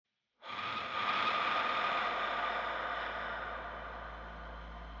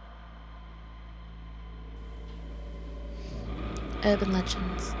Urban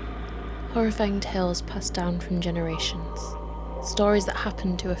legends. Horrifying tales passed down from generations. Stories that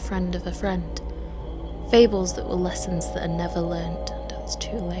happened to a friend of a friend. Fables that were lessons that are never learned until it's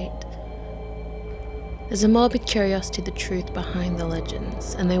too late. There's a morbid curiosity to the truth behind the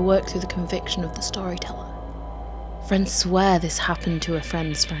legends, and they work through the conviction of the storyteller. Friends swear this happened to a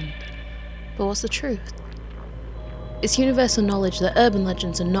friend's friend. But what's the truth? It's universal knowledge that urban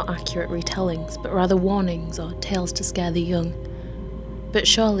legends are not accurate retellings, but rather warnings or tales to scare the young. But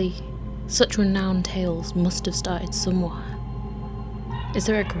surely, such renowned tales must have started somewhere. Is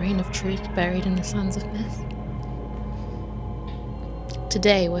there a grain of truth buried in the sands of myth?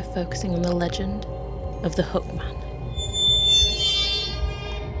 Today we're focusing on the legend of the Hookman.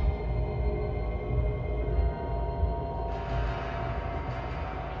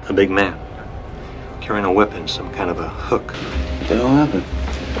 A big man, carrying a weapon, some kind of a hook. What the hell happened?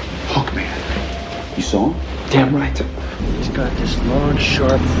 Hookman. You saw him? Damn right. He's got this long,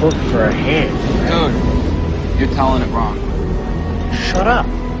 sharp hook for a hand. Dude, you're telling it wrong. Shut up.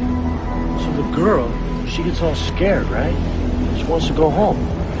 So the girl, she gets all scared, right? She wants to go home.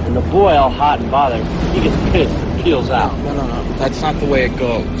 And the boy, all hot and bothered, he gets pissed and peels out. No. That's not the way it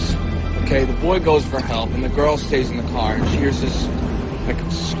goes. Okay, the boy goes for help, and the girl stays in the car, and she hears this, like,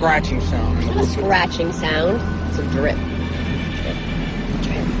 scratching sound. It's not a scratching sound. It's a drip.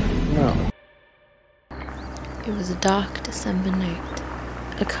 Drip. No. It was a dark December night.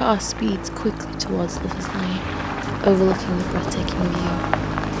 A car speeds quickly towards Lovers Lane, overlooking the breathtaking view.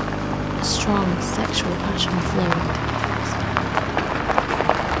 A strong sexual passion flowing through the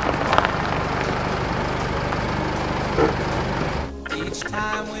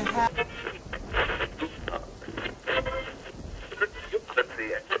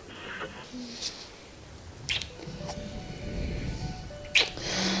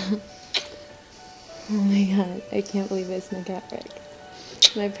Oh my god, I can't believe I snuck out, Rick.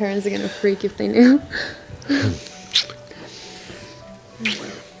 My parents are gonna freak if they knew.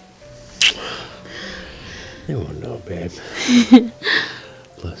 They won't know, babe.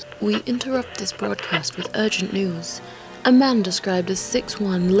 Plus. We interrupt this broadcast with urgent news. A man described as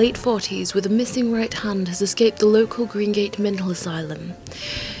 6'1", late 40s, with a missing right hand has escaped the local Greengate Mental Asylum.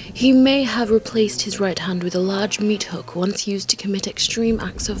 He may have replaced his right hand with a large meat hook once used to commit extreme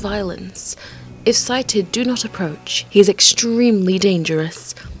acts of violence. If sighted, do not approach. He is extremely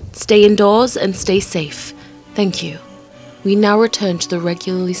dangerous. Stay indoors and stay safe. Thank you. We now return to the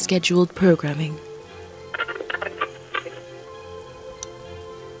regularly scheduled programming.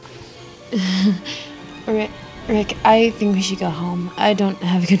 Rick, I think we should go home. I don't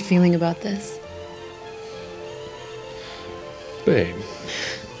have a good feeling about this. Babe,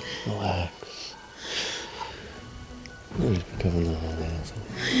 relax. I'm just becoming a little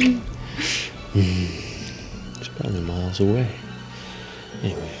asshole. It's probably miles away.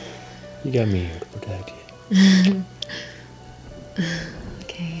 Anyway, you got me here to protect you.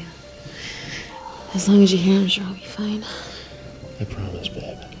 Okay. As long as you're here, I'm sure I'll be fine. I promise,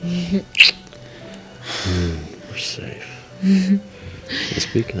 babe. We're safe. And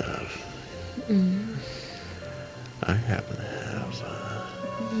speaking of, I happen to have,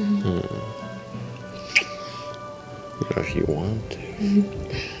 if you want to.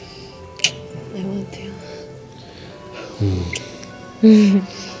 I want to.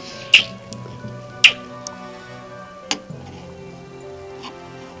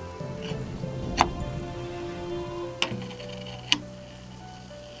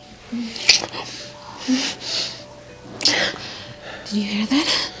 Did you hear that?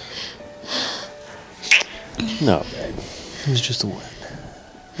 No, babe. It was just the wind.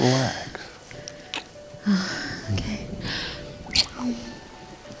 Relax. Okay.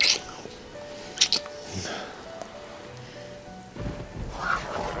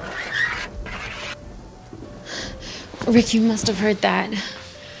 Rick, you must have heard that.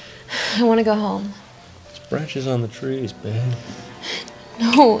 I want to go home. It's branches on the trees, babe.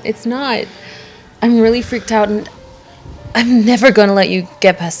 No, it's not. I'm really freaked out, and I'm never gonna let you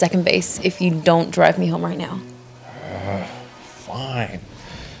get past second base if you don't drive me home right now. Fine.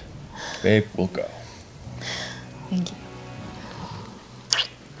 Babe, we'll go. Thank you.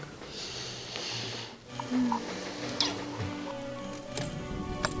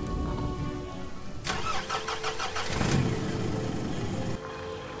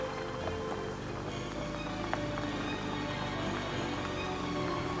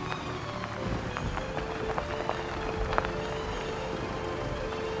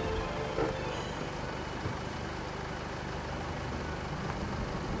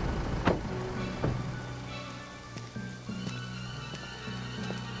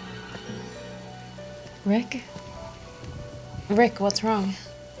 Rick? Rick, what's wrong?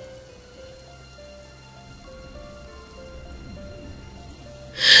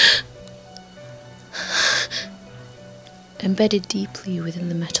 Embedded deeply within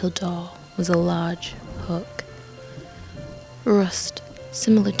the metal door was a large hook. Rust,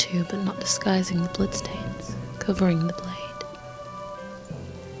 similar to but not disguising the bloodstains, covering the blade.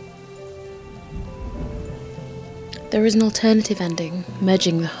 There is an alternative ending,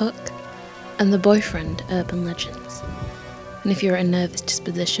 merging the hook and the boyfriend urban legends. And if you're at a nervous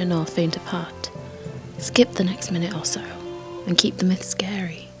disposition or faint of heart, skip the next minute or so and keep the myth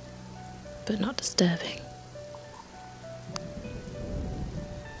scary, but not disturbing.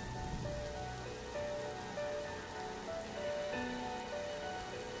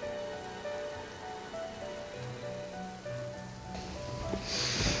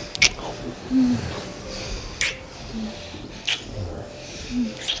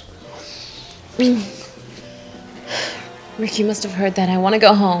 Rick, you must have heard that. I want to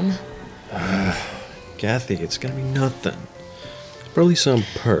go home. Kathy, it's gonna be nothing. Probably some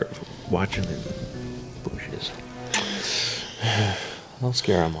perv watching in the bushes. I'll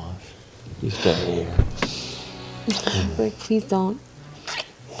scare him off. You stay here. Rick, please don't.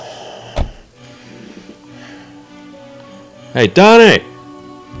 Hey, Donnie!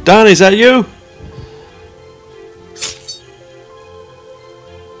 Donnie, is that you?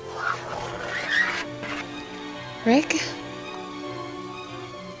 Rick?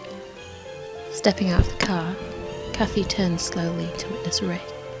 Stepping out of the car, Kathy turns slowly to witness Rick,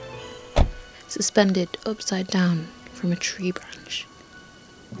 suspended upside down from a tree branch.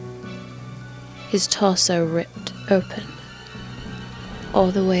 His torso ripped open,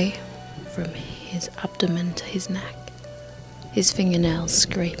 all the way from his abdomen to his neck, his fingernails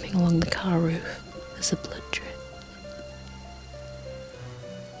scraping along the car roof as the blood dripped.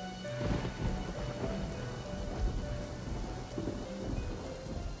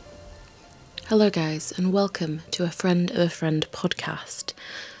 Hello guys, and welcome to a Friend of a Friend podcast,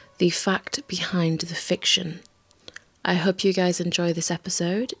 the fact behind the fiction. I hope you guys enjoy this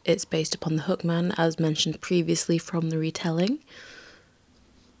episode. It's based upon The Hookman, as mentioned previously from the retelling,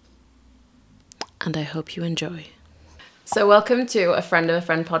 and I hope you enjoy. So welcome to a Friend of a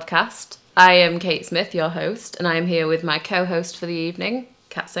Friend podcast. I am Kate Smith, your host, and I am here with my co-host for the evening,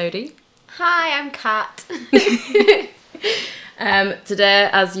 Kat Sodi. Hi, I'm Kat. Today,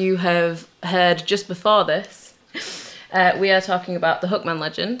 as you have heard just before this, we are talking about the Hookman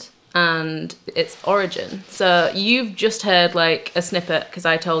legend and its origin. So you've just heard like a snippet because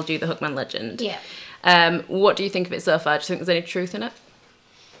I told you the Hookman legend. Yeah. What do you think of it so far? Do you think there's any truth in it?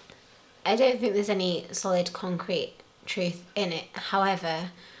 I don't think there's any solid, concrete truth in it. However,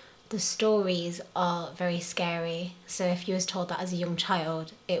 the stories are very scary. So if you was told that as a young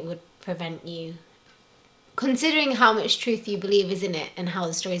child, it would prevent you. Considering how much truth you believe is in it and how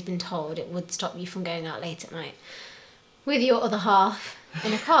the story's been told, it would stop you from going out late at night with your other half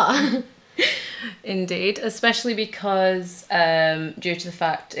in a car. Indeed, especially because due to the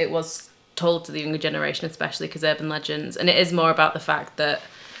fact it was told to the younger generation, especially because urban legends, and it is more about the fact that,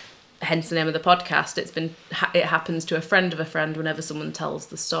 hence the name of the podcast, it happens to a friend of a friend whenever someone tells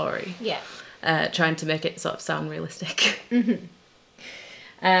the story. Yeah. Trying to make it sort of sound realistic. Mm-hmm.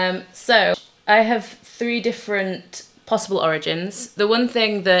 So I have 3 different possible origins. The one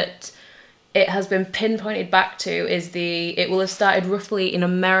thing that it has been pinpointed back to is it will have started roughly in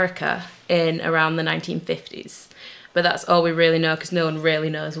America in around the 1950s. But that's all we really know because no one really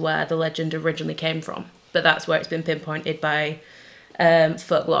knows where the legend originally came from. But that's where it's been pinpointed by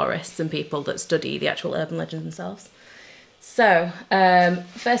folklorists and people that study the actual urban legends themselves. So,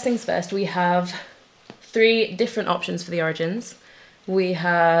 first things first, we have 3 different options for the origins. We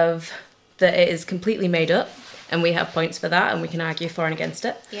have that it is completely made up, and we have points for that, and we can argue for and against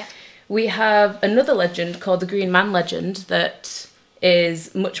it. Yeah. We have another legend called the Green Man legend that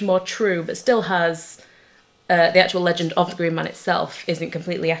is much more true, but still has the actual legend of the Green Man itself isn't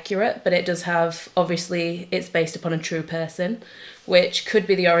completely accurate, but it does have, obviously, it's based upon a true person, which could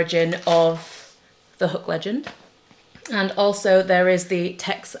be the origin of the Hook legend. And also there is the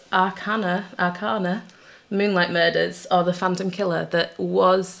Texarkana Moonlight Murders, or the Phantom Killer, that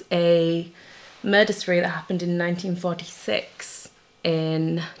was a murder spree that happened in 1946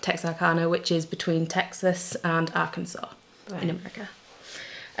 in Texarkana, which is between Texas and Arkansas in America.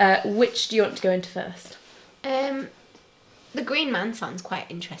 Which do you want to go into first? The Green Man sounds quite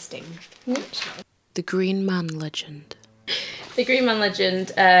interesting. The Green Man legend. The Green Man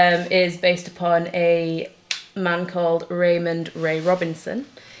legend is based upon a man called Raymond Ray Robinson.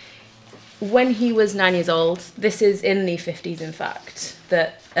 when he was 9 years old, this is in the 50s, in fact,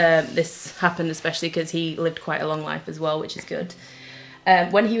 that this happened, especially because he lived quite a long life as well, which is good.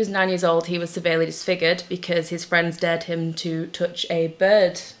 When he was 9 years old, he was severely disfigured because his friends dared him to touch a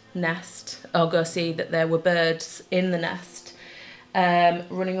bird nest or go see that there were birds in the nest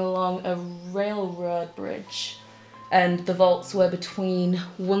running along a railroad bridge. And the vaults were between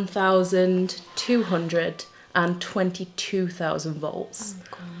 1,200 and 22,000 volts. Oh,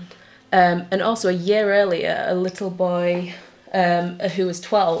 God. And also a year earlier, a little boy who was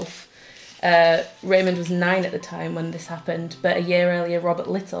 12, Raymond was 9 at the time when this happened, but a year earlier, Robert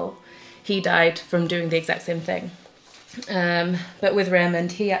Little, he died from doing the exact same thing. But with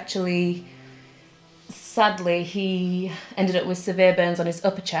Raymond, sadly, he ended up with severe burns on his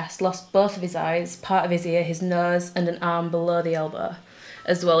upper chest, lost both of his eyes, part of his ear, his nose, and an arm below the elbow,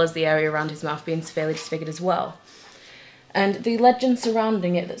 as well as the area around his mouth being severely disfigured as well. And the legend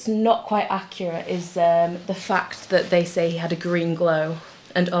surrounding it that's not quite accurate is the fact that they say he had a green glow,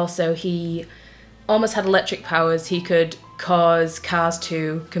 and also he almost had electric powers. He could cause cars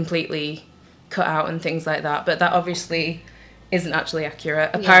to completely cut out and things like that, but that obviously isn't actually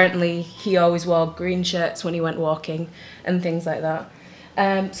accurate. Yeah. Apparently, he always wore green shirts when he went walking and things like that.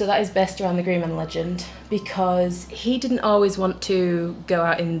 So that is based around the Green Man legend because he didn't always want to go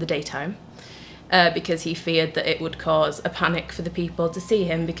out in the daytime because he feared that it would cause a panic for the people to see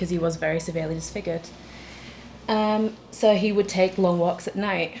him because he was very severely disfigured. So he would take long walks at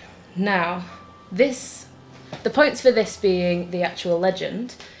night. Now, the points for this being the actual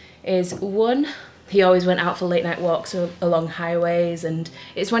legend is, one, he always went out for late night walks along highways, and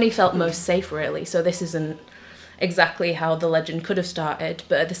it's when he felt most safe, really. So this isn't exactly how the legend could have started,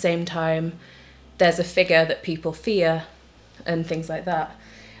 but at the same time, there's a figure that people fear and things like that.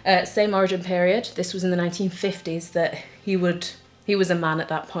 Same origin period. This was in the 1950s that he was a man at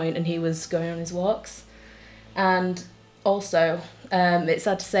that point, and he was going on his walks. And also, it's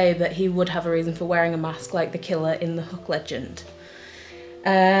sad to say that he would have a reason for wearing a mask like the killer in the Hook legend.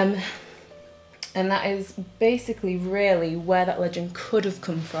 And that is basically really where that legend could have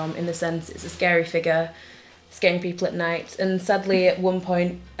come from, in the sense it's a scary figure, scaring people at night. And sadly, at one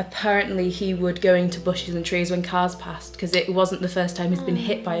point, apparently he would go into bushes and trees when cars passed, because it wasn't the first time he's been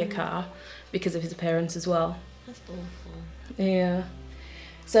hit by a car because of his appearance as well. That's awful. Yeah.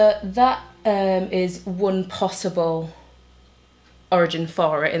 So that is one possible origin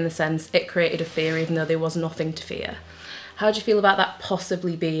for it, in the sense it created a fear even though there was nothing to fear. How do you feel about that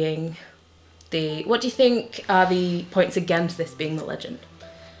possibly being what do you think are the points against this being the legend?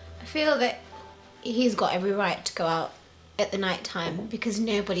 I feel that he's got every right to go out at the night time because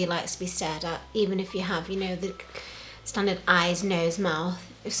nobody likes to be stared at, even if you have, the standard eyes, nose, mouth.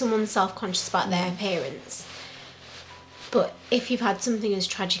 If someone's self-conscious about their appearance. But if you've had something as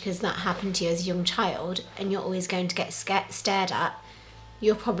tragic as that happen to you as a young child and you're always going to get stared at,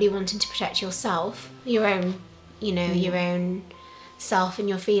 you're probably wanting to protect yourself, your own self and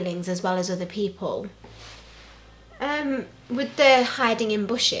your feelings as well as other people. With the hiding in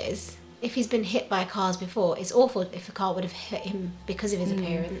bushes, if he's been hit by cars before, it's awful if a car would have hit him because of his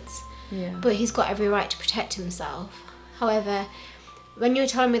appearance. Yeah. But he's got every right to protect himself. However, when you were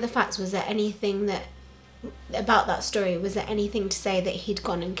telling me the facts, was there anything about that story, was there anything to say that he'd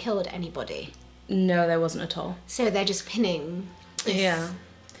gone and killed anybody? No, there wasn't at all. So they're just pinning this. Yeah.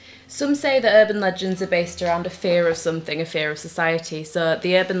 Some say that urban legends are based around a fear of something, a fear of society. So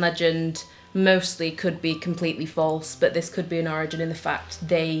the urban legend mostly could be completely false, but this could be an origin in the fact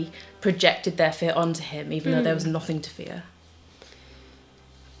they projected their fear onto him, even though there was nothing to fear.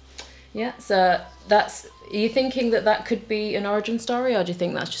 Yeah, so are you thinking that could be an origin story, or do you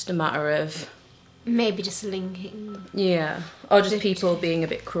think that's just a matter of... Maybe just linking... Yeah, or just people being a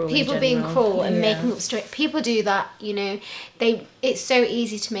bit cruel. People being cruel and making up stories. People do that, it's so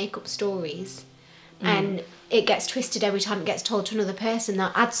easy to make up stories and it gets twisted every time it gets told to another person.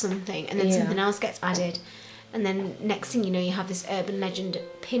 They'll add something and then something else gets added. And then next thing you know, you have this urban legend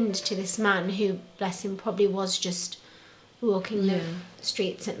pinned to this man who, bless him, probably was just walking the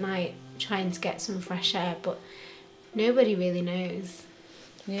streets at night trying to get some fresh air, but nobody really knows.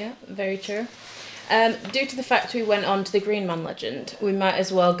 Yeah, very true. Due to the fact we went on to the Green Man legend, we might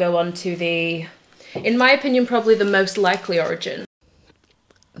as well go on to in my opinion, probably the most likely origin.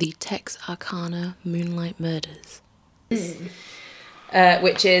 The Texarkana Moonlight Murders.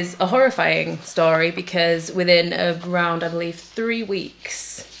 Which is a horrifying story because within around, I believe, 3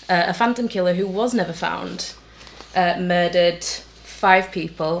 weeks, a phantom killer who was never found murdered 5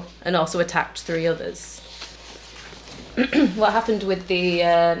 people and also attacked 3 others. What happened with the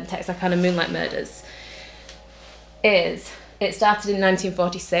Texarkana Moonlight Murders is It started in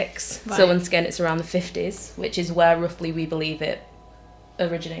 1946, Right. so once again it's around the 50s, which is where roughly we believe it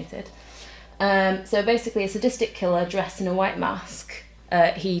originated. So basically a sadistic killer dressed in a white mask,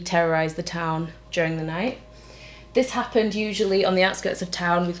 he terrorised the town during the night. This happened usually on the outskirts of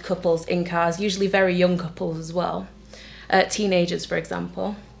town with couples in cars, usually very young couples as well, teenagers for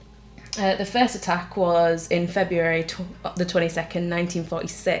example. The first attack was in February the 22nd,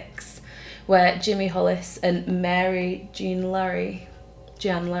 1946, where Jimmy Hollis and Mary Jean Larry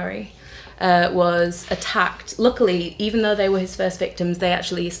was attacked. Luckily, even though they were his first victims, they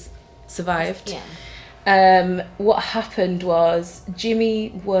actually survived. Yeah. What happened was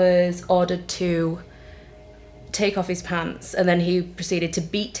Jimmy was ordered to take off his pants, and then he proceeded to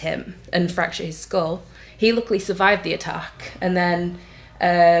beat him and fracture his skull. He luckily survived the attack, and then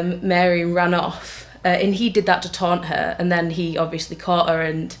Mary ran off, and he did that to taunt her, and then he obviously caught her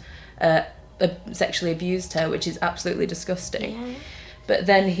and sexually abused her, which is absolutely disgusting. Yeah. But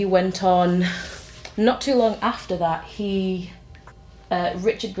then he went on, not too long after that,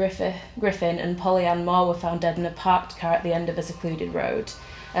 Richard Griffin and Polly Ann Moore were found dead in a parked car at the end of a secluded road.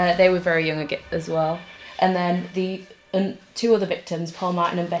 They were very young as well. And then the two other victims, Paul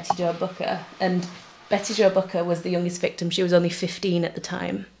Martin and Betty Jo Booker. And Betty Jo Booker was the youngest victim. She was only 15 at the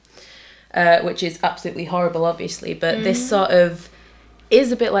time, which is absolutely horrible, obviously. But this sort of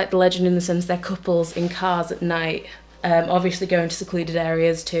is a bit like The Legend in the sense they're couples in cars at night, obviously going to secluded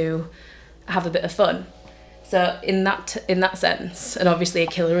areas to have a bit of fun. So in that sense, and obviously a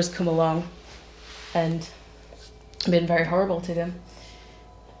killer has come along and been very horrible to them.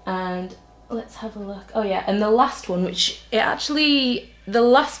 And let's have a look. Oh yeah, and the last one, the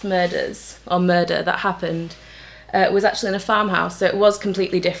last murder that happened was actually in a farmhouse, so it was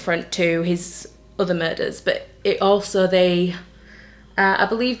completely different to his other murders, but it also, I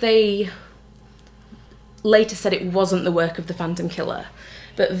believe they later said it wasn't the work of the Phantom Killer,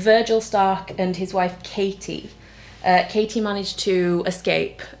 but Virgil Stark and his wife Katie managed to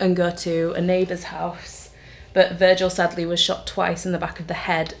escape and go to a neighbour's house, but Virgil sadly was shot twice in the back of the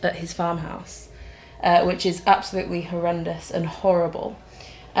head at his farmhouse, which is absolutely horrendous and horrible.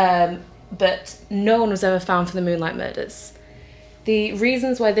 But no one was ever found for the Moonlight Murders. The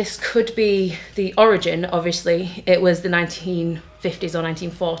reasons why this could be the origin, obviously, it was the 1950s or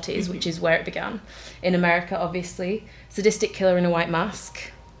 1940s, which is where it began. In America, obviously. Sadistic killer in a white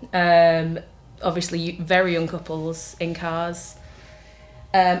mask. Obviously, very young couples in cars.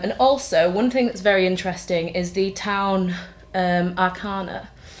 And also, one thing that's very interesting is the town Arcana.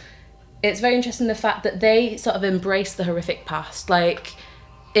 It's very interesting the fact that they sort of embrace the horrific past. Like,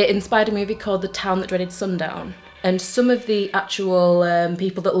 it inspired a movie called The Town That Dreaded Sundown. And some of the actual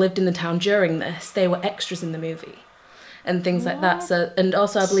people that lived in the town during this, they were extras in the movie. And things like that. So, and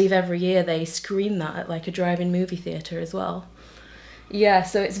also, I believe every year they screen that at like a drive-in movie theatre as well. Yeah,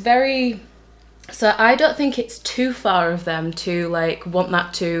 so it's very... So I don't think it's too far of them to like want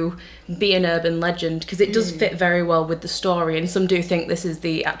that to be an urban legend, because it does fit very well with the story, and some do think this is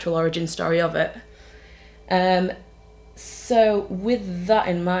the actual origin story of it. So with that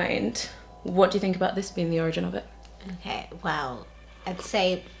in mind, what do you think about this being the origin of it? Okay, well, I'd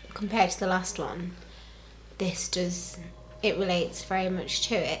say compared to the last one, it relates very much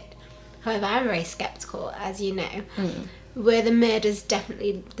to it. However, I'm very sceptical, as you know. Were the murders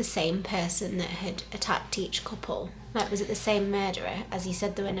definitely the same person that had attacked each couple? Like, was it the same murderer? As you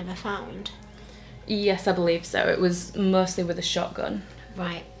said, they were never found. Yes, I believe so. It was mostly with a shotgun.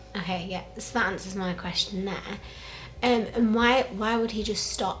 Right. Okay, yeah. So that answers my question there. And why would he just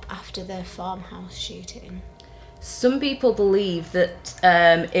stop after the farmhouse shooting? Some people believe that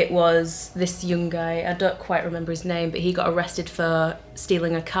it was this young guy, I don't quite remember his name, but he got arrested for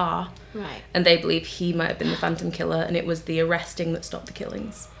stealing a car. Right. And they believe he might have been the Phantom Killer, and it was the arresting that stopped the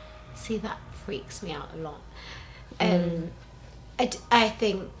killings. See, that freaks me out a lot. I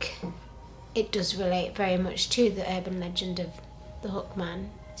think it does relate very much to the urban legend of the Hookman.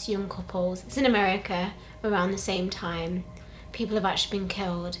 It's young couples. It's in America around the same time. People have actually been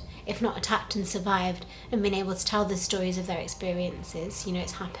killed, if not attacked and survived, and been able to tell the stories of their experiences. You know,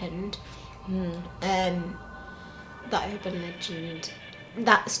 it's happened. That urban legend,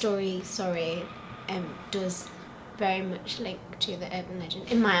 that story, does very much link to the urban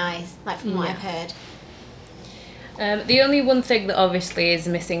legend, in my eyes, like from what I've heard. The only one thing that obviously is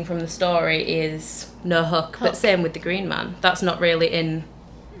missing from the story is no hook, but same with the Green Man. That's not really in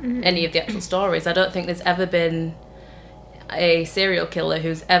any of the actual stories. I don't think there's ever been a serial killer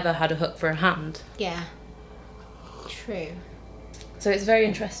who's ever had a hook for a hand. Yeah, true. So it's very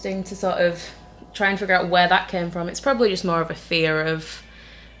interesting to sort of try and figure out where that came from. It's probably just more of a fear of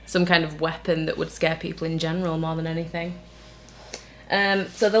some kind of weapon that would scare people in general more than anything.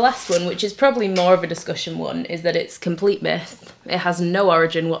 So the last one, which is probably more of a discussion one, is that it's complete myth. It has no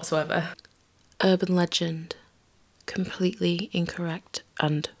origin whatsoever. Urban legend. Completely incorrect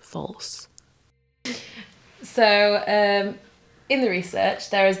and false. So, in the research,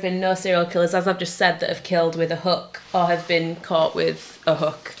 there has been no serial killers, as I've just said, that have killed with a hook or have been caught with a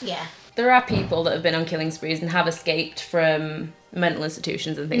hook. Yeah. There are people that have been on killing sprees and have escaped from mental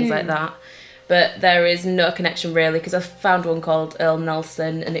institutions and things like that. But there is no connection really, because I found one called Earl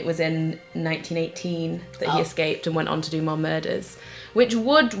Nelson, and it was in 1918 that he escaped and went on to do more murders, which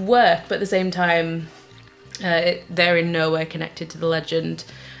would work, but at the same time, they're in no way connected to the legend,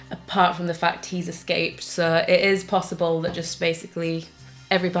 apart from the fact he's escaped. So it is possible that just basically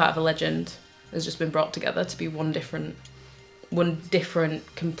every part of a legend has just been brought together to be one different,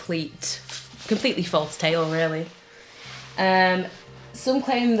 completely false tale, really. Some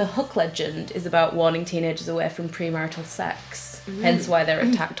claim the hook legend is about warning teenagers away from premarital sex, hence why they're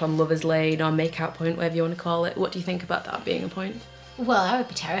attacked on Lover's Lane or Makeout Point, whatever you want to call it. What do you think about that being a point? Well, I would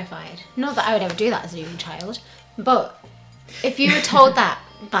be terrified. Not that I would ever do that as a young child, but if you were told that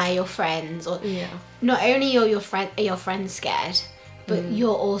by your friends, or not only are your friends scared, but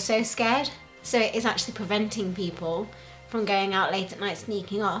you're also scared. So it is actually preventing people from going out late at night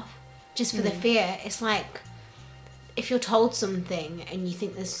sneaking off, just for the fear. It's like, if you're told something and you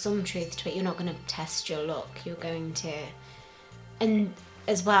think there's some truth to it, you're not going to test your luck. You're going to... And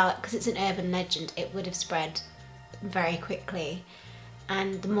as well, because it's an urban legend, it would have spread very quickly.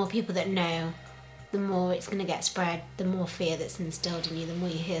 And the more people that know, the more it's going to get spread, the more fear that's instilled in you, the more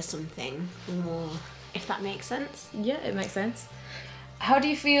you hear something, the more... If that makes sense? Yeah, it makes sense. How do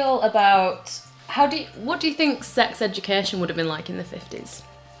you feel about... What do you think sex education would have been like in the 50s?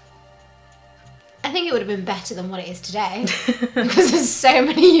 I think it would have been better than what it is today because there's so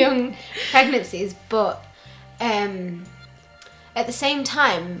many young pregnancies. But at the same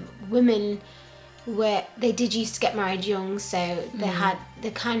time, women they did used to get married young, so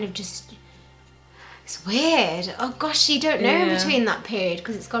they kind of just... It's weird. Oh gosh, you don't know between that period,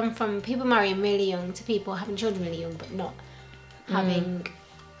 because it's gone from people marrying really young to people having children really young, but not having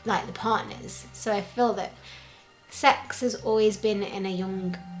like the partners. So I feel that sex has always been in a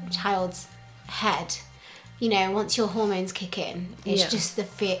young child's head. You know, once your hormones kick in, it's just the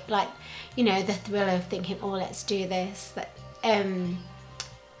fear, like, you know, the thrill of thinking, oh, let's do this. But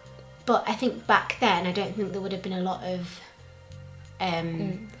I think back then, I don't think there would have been a lot of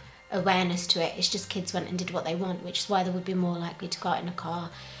awareness to it. It's just kids went and did what they want, which is why they would be more likely to go out in a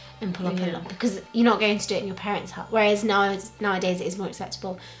car and pull up a lot, because you're not going to do it in your parents' house. Whereas nowadays it is more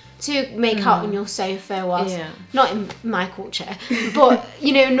acceptable to make out on your sofa whilst, not in my culture, but,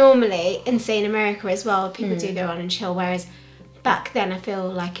 you know, normally, and say in America as well, people do go on and chill, whereas back then I feel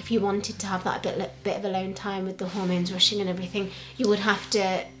like if you wanted to have that bit of alone time with the hormones rushing and everything, you would have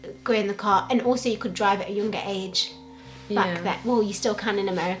to go in the car, and also you could drive at a younger age back then. Well, you still can in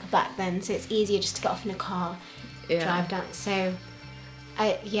America back then, so it's easier just to get off in a car, drive down. So,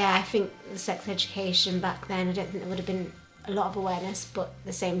 I think the sex education back then, I don't think there would have been a lot of awareness, but at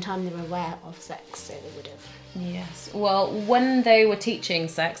the same time they were aware of sex, so they would have. Yes. Well, when they were teaching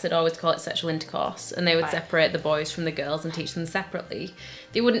sex, they'd always call it sexual intercourse, and they would separate the boys from the girls and teach them separately.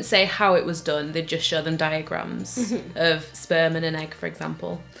 They wouldn't say how it was done, they'd just show them diagrams of sperm and an egg, for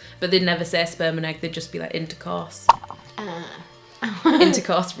example. But they'd never say sperm and egg, they'd just be like intercourse.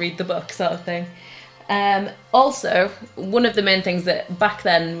 Intercourse, read the book sort of thing. Also, one of the main things that back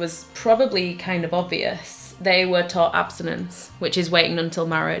then was probably kind of obvious, they were taught abstinence, which is waiting until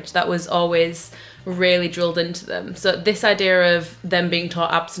marriage. That was always really drilled into them. So this idea of them being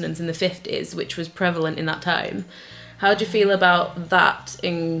taught abstinence in the 50s, which was prevalent in that time, how do you feel about that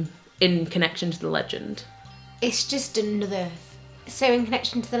in connection to the legend? It's just another... So in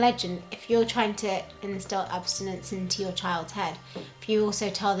connection to the legend, if you're trying to instill abstinence into your child's head, if you also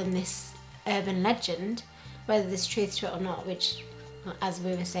tell them this urban legend, whether there's truth to it or not, which, as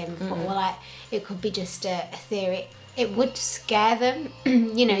we were saying before, well, like, it could be just a theory, it would scare them.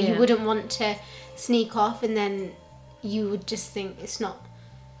 You know, you wouldn't want to sneak off, and then you would just think it's not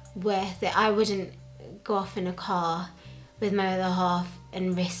worth it. I wouldn't go off in a car with my other half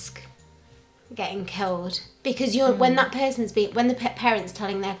and risk getting killed, because you're when that person's when the parents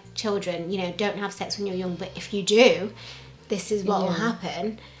telling their children, you know, don't have sex when you're young, but if you do, this is what will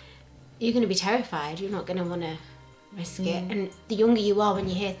happen. You're going to be terrified. You're not going to want to risk it. And the younger you are when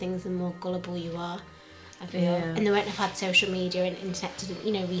you hear things, the more gullible you are, I feel. And they won't have had social media and internet to,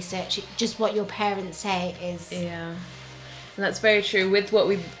 you know, research it. Just what your parents say is... And that's very true. With what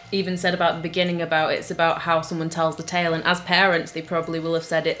we've even said about the beginning about it's about how someone tells the tale, and as parents they probably will have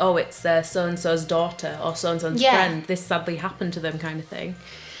said it, oh, it's so-and-so's daughter or so-and-so's friend, this sadly happened to them kind of thing.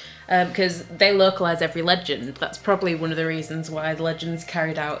 Because they localise every legend. That's probably one of the reasons why the legend's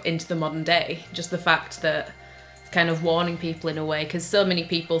carried out into the modern day. Just the fact that it's kind of warning people in a way, because so many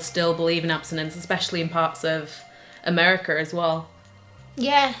people still believe in abstinence, especially in parts of America as well.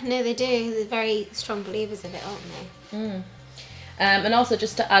 Yeah, no, they do. They're very strong believers of it, aren't they? And also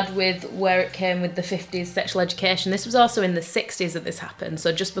just to add with where it came with the 50s sexual education, this was also in the 60s that this happened,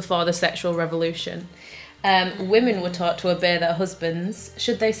 so just before the sexual revolution. Women were taught to obey their husbands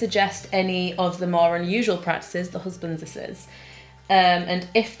should they suggest any of the more unusual practices, the husbands this is. And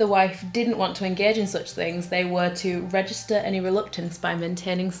if the wife didn't want to engage in such things, they were to register any reluctance by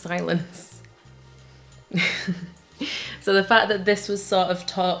maintaining silence. So the fact that this was sort of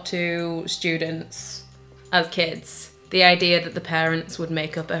taught to students as kids, the idea that the parents would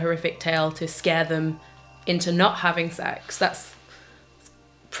make up a horrific tale to scare them into not having sex, that's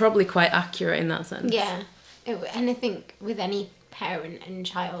probably quite accurate in that sense. Yeah. And I think with any parent and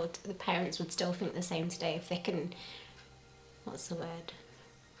child, the parents would still think the same today if they can,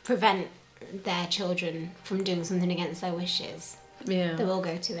 prevent their children from doing something against their wishes. Yeah. They will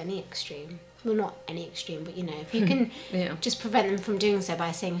go to any extreme. Well, not any extreme, but if you can just prevent them from doing so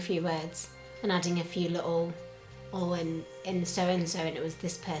by saying a few words and adding a few little, in so and so, and it was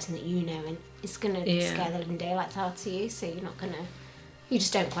this person that you know, and it's gonna scare the living daylights out of you. So you're not gonna, you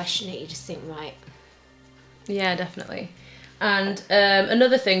just don't question it. You just think, right. Yeah, definitely. And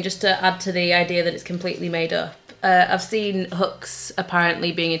another thing, just to add to the idea that it's completely made up, I've seen hooks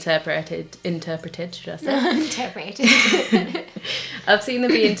apparently being interpreted, should I say? Interpreted. I've seen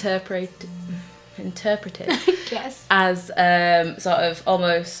them be interpreted Yes. as sort of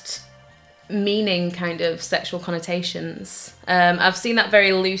almost meaning kind of sexual connotations. I've seen that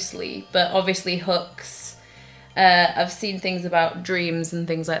very loosely, but obviously hooks, I've seen things about dreams and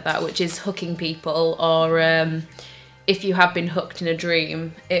things like that, which is hooking people, or if you have been hooked in a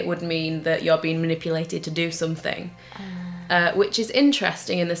dream, it would mean that you're being manipulated to do something. Which is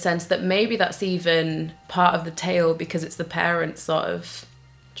interesting in the sense that maybe that's even part of the tale because it's the parents sort of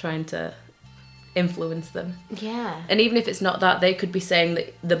trying to influence them. Yeah. And even if it's not that, they could be saying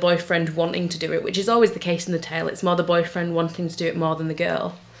that the boyfriend wanting to do it, which is always the case in the tale. It's more the boyfriend wanting to do it more than the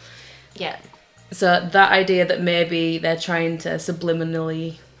girl. Yeah. So that idea that maybe they're trying to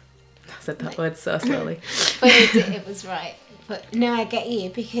subliminally... I said that word so slowly. But it was right. But no, I get you,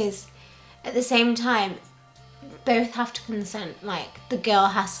 because at the same time, both have to consent. Like, the girl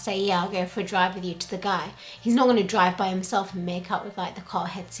has to say, yeah, I'll go for a drive with you, to the guy. He's not going to drive by himself and make out with, like, the car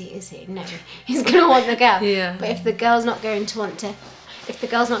head seat, is he? No. He's going to want the girl. Yeah. But if the girl's not going to want to...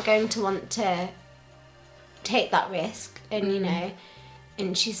 take that risk, and,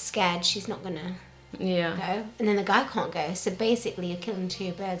 and she's scared, she's not going to go. And then the guy can't go. So basically, you're killing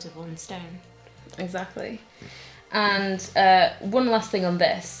two birds with one stone. Exactly. And one last thing on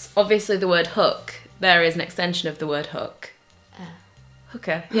this. Obviously, the word hook, there is an extension of the word hook.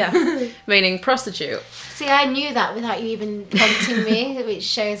 Hooker, yeah. Meaning prostitute. See, I knew that without you even prompting me, which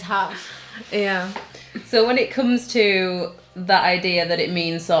shows how. Yeah. So when it comes to that idea that it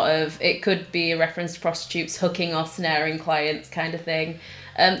means sort of, it could be a reference to prostitutes hooking or snaring clients kind of thing.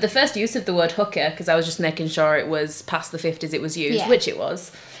 The first use of the word hooker, because I was just making sure it was past the 50s it was used, which it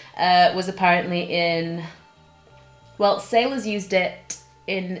was apparently in... Well, sailors used it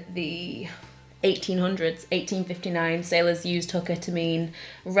in the 1800s, 1859. Sailors used hooker to mean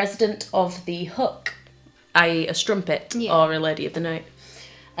resident of the hook, i.e. a strumpet or a lady of the night.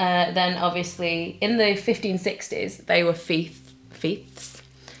 Then, obviously, in the 1560s, they were thieves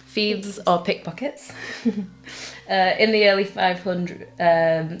or pickpockets. In the early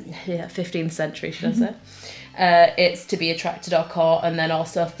 15th century, should I say, it's to be attracted or caught, and then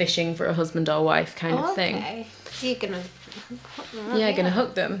also fishing for a husband or wife kind of thing. So you're going to hook them up. Yeah, going to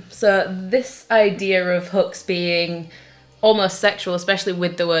hook them. So this idea of hooks being almost sexual, especially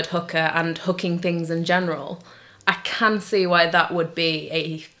with the word hooker and hooking things in general, I can see why that would be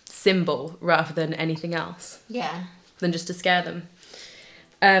a symbol rather than anything else. Yeah. Than just to scare them.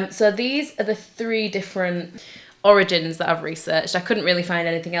 So these are the three different origins that I've researched. I couldn't really find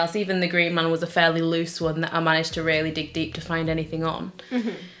anything else. Even the Green Man was a fairly loose one that I managed to really dig deep to find anything on.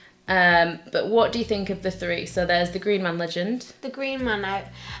 Mm-hmm. But what do you think of the three? So there's the Green Man legend. The Green Man, I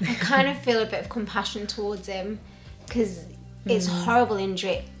kind of feel a bit of compassion towards him because it's horrible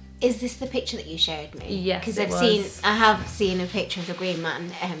injury. Is this the picture that you showed me? Yes, because I have seen a picture of the Green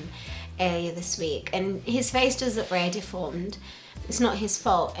Man earlier this week, and his face does look very deformed. It's not his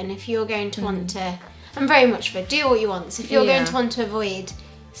fault, and if you're going to want to I'm very much for do what you want. So if you're Yeah. going to want to avoid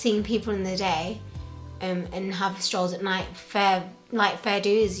seeing people in the day and have strolls at night, fair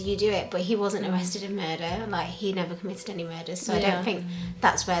dues, you do it. But he wasn't arrested in murder. Like, he never committed any murders. So I Yeah. don't think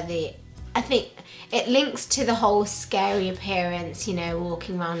that's where I think it links to the whole scary appearance, you know,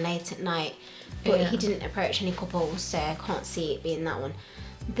 walking around late at night. But Yeah. he didn't approach any couples, so I can't see it being that one.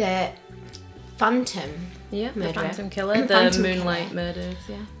 The Phantom. Yeah, the Murderer. Phantom Killer, the Phantom Moonlight Killer. Murders,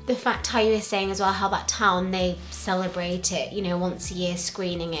 yeah. The fact how you were saying as well, how that town, they celebrate it, you know, once a year,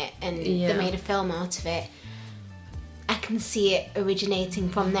 screening it, and Yeah. they made a film out of it. I can see it originating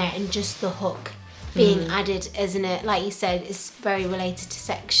from there, and just the hook being added as like you said, it's very related to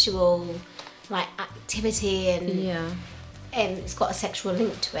sexual, like, activity, and Yeah. it's got a sexual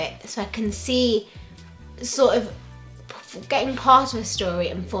link to it. So I can see sort of getting part of a story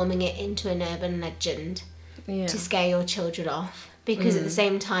and forming it into an urban legend Yeah. to scare your children off. Because at the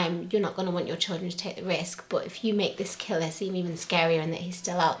same time, you're not going to want your children to take the risk. But if you make this killer seem even scarier and that he's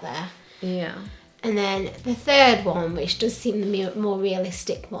still out there. Yeah. And then the third one, which does seem the more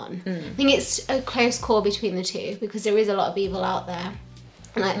realistic one, I think it's a close call between the two, because there is a lot of evil out there.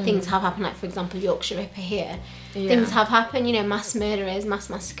 And like things have happened, like for example, Yorkshire Ripper here. Yeah. Things have happened, you know, mass murderers, mass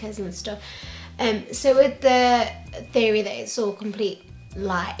massacres and stuff. So with the theory that it's all complete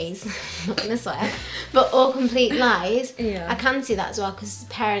lies, I'm not gonna swear, but all complete lies, Yeah. I can see that as well, because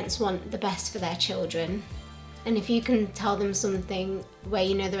parents want the best for their children. And if you can tell them something where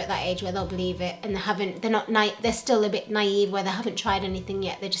you know they're at that age where they'll believe it, and they're still a bit naive, where they haven't tried anything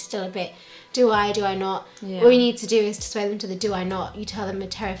yet, they're just still a bit, do I not? Yeah. All you need to do is to sway them to the do I not. You tell them a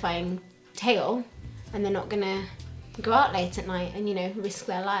terrifying tale, and they're not gonna go out late at night and, you know, risk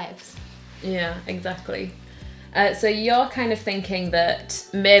their lives. Yeah, exactly. So you're kind of thinking that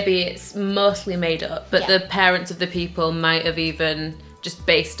maybe it's mostly made up, but Yeah. the parents of the people might have even just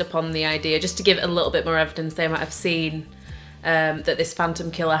based upon the idea, just to give it a little bit more evidence, they might have seen that this phantom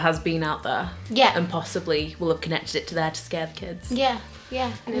killer has been out there. Yeah. And possibly will have connected it to there to scare the kids. Yeah.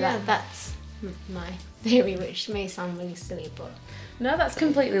 I mean, Yeah. that's my theory, which may sound really silly, but No, that's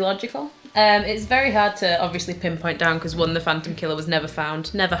completely logical. It's very hard to obviously pinpoint down because one, the phantom killer was never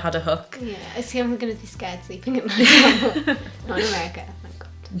found, never had a hook. yeah, I see I'm going to be scared sleeping at night. Not in America, thank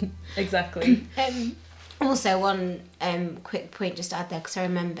God. Exactly. Also, one quick point just to add there, because I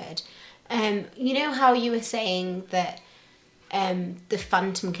remembered. You know how you were saying that the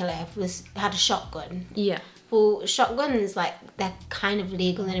phantom killer had a shotgun? Yeah. Well, shotguns, like, they're kind of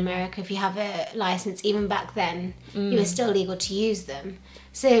legal in America if you have a license. Even back then, it was still legal to use them.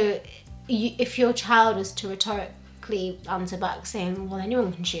 So if your child was to rhetorically answer back saying, well,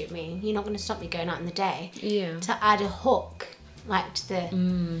 anyone can shoot me, you're not going to stop me going out in the day. Yeah. To add a hook, like, to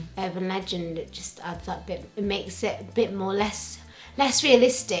the urban legend, it just adds that bit. It makes it a bit more less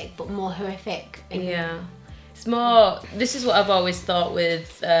realistic, but more horrific. Yeah. It's more, this is what I've always thought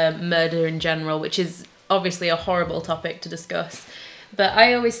with murder in general, which is obviously a horrible topic to discuss. But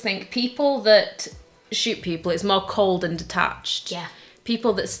I always think people that shoot people, it's more cold and detached. Yeah.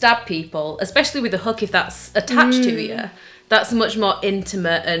 People that stab people, especially with a hook, if that's attached to you, that's a much more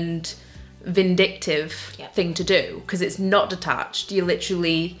intimate and vindictive Yep. thing to do, because it's not detached. You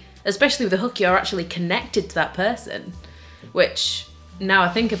literally, especially with a hook, you're actually connected to that person, which, now I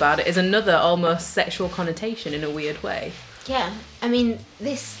think about it, is another almost sexual connotation in a weird way. Yeah, I mean,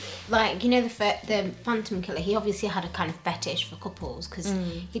 this, like, you know, the phantom killer, he obviously had a kind of fetish for couples, because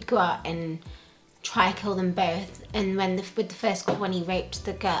he'd go out and try to kill them both, and with the first couple, when he raped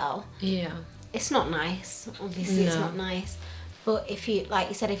the girl, Yeah. it's not nice, obviously it's No. not nice, but if you, like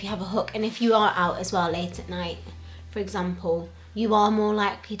you said, if you have a hook, and if you are out as well late at night, for example, you are more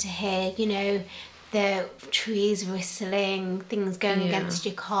likely to hear, you know, the trees whistling, things going Yeah. against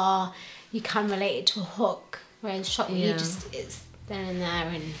your car, you can relate it to a hook, whereas shot, Yeah. it's then and there,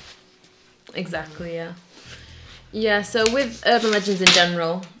 and Exactly, yeah. Yeah, so with urban legends in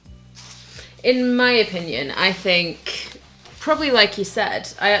general, in my opinion, I think, probably like you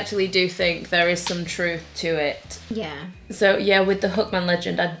said, I actually do think there is some truth to it. yeah. So, yeah, with the Hookman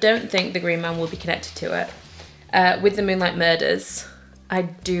legend, I don't think the Green Man will be connected to it. With the Moonlight Murders, I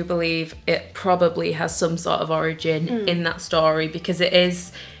do believe it probably has some sort of origin in that story, because it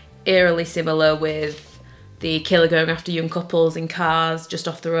is eerily similar with the killer going after young couples in cars just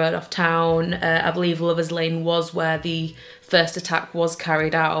off the road, off town. I believe Lover's Lane was where the first attack was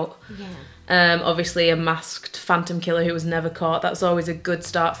carried out. Yeah. Obviously a masked phantom killer who was never caught. That's always a good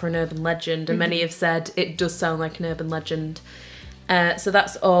start for an urban legend, and many have said it does sound like an urban legend. So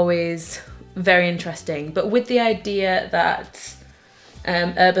that's always very interesting. But with the idea that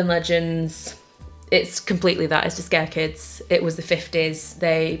urban legends it's completely that. It's to scare kids. It was the 50s.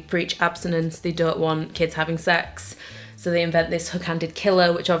 They preach abstinence. They don't want kids having sex. So they invent this hook-handed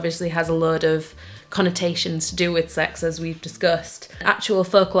killer, which obviously has a load of connotations to do with sex, as we've discussed. An actual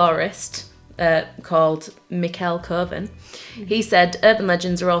folklorist called Mikhail Koven, he said urban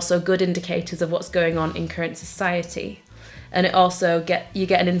legends are also good indicators of what's going on in current society. And it also you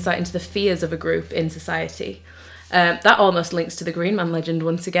get an insight into the fears of a group in society. That almost links to the Green Man legend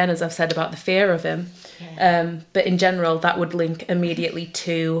once again, as I've said about the fear of him. Yeah. But in general, that would link immediately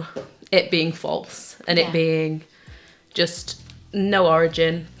to it being false and it being just no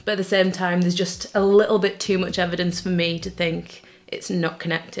origin. But at the same time, there's just a little bit too much evidence for me to think it's not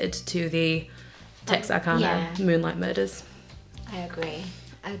connected to the Texarkana Moonlight murders. I agree.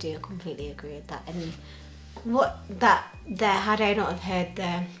 I do completely agree with that. And had I not have heard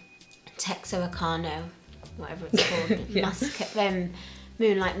the Texarkana, whatever it's called,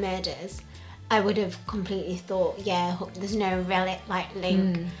 Moonlight Murders, I would have completely thought, there's no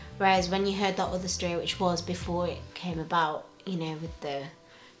link. Whereas when you heard that other story, which was before it came about, with the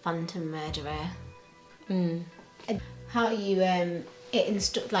Phantom Murderer, how you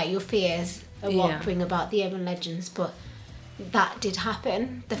your fears of what bring about the urban legends, but that did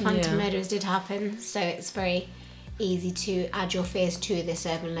happen. The Phantom Murderers did happen, so it's very easy to add your fears to this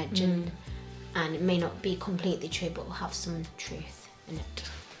urban legend. And it may not be completely true, but will have some truth in it.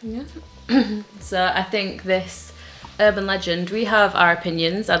 Yeah. So I think this urban legend, we have our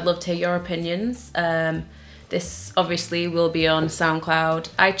opinions. I'd love to hear your opinions. This obviously will be on SoundCloud,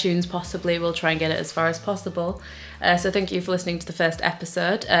 iTunes possibly. We'll try and get it as far as possible. So thank you for listening to the first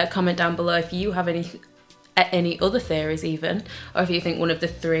episode. Comment down below if you have any other theories even, or if you think one of the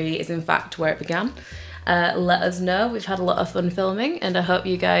three is in fact where it began. Let us know. We've had a lot of fun filming, and I hope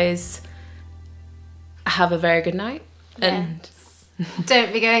you guys have a very good night. And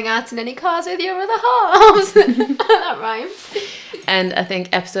don't be going out in any cars with your other halves. That rhymes. And I think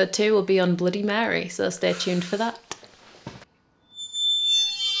episode 2 will be on Bloody Mary, so stay tuned for that.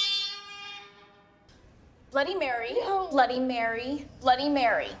 Bloody Mary, Bloody Mary, Bloody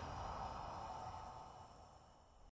Mary.